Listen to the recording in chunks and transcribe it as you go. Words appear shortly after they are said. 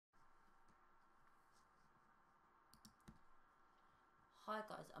Hi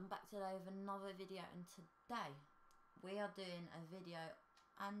guys, I'm back today with another video, and today we are doing a video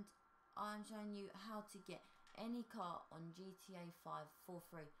and I'm showing you how to get any car on GTA 5 for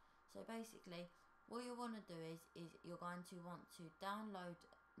free. So basically what you want to do is you're going to want to download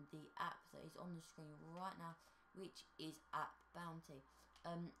the app that is on the screen right now, which is App Bounty.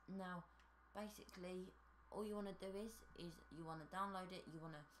 Now basically all you want to do is you want to download it, you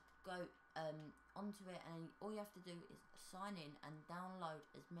want to go onto it, and all you have to do is sign in and download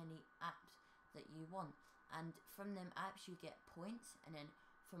as many apps that you want, and from them apps you get points, and then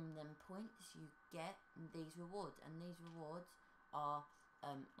from them points you get these rewards, and these rewards are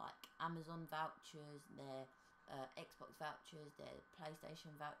like Amazon vouchers, they're Xbox vouchers, they're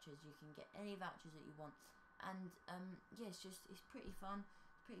PlayStation vouchers. You can get any vouchers that you want, and yeah, it's pretty fun.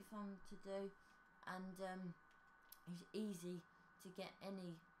 It's pretty fun to do, and it's easy to get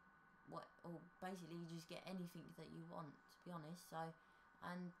or basically you just get anything that you want, to be honest. So,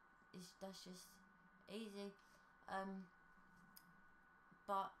 and that's just easy,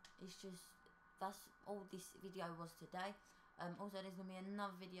 but that's all this video was today. Also there's gonna be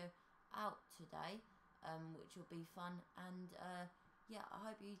another video out today, which will be fun, and yeah,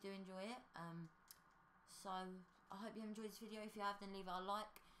 I hope you do enjoy it. So I hope you enjoyed this video. If you have, then leave it a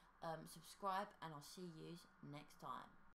like, subscribe, and I'll see you next time.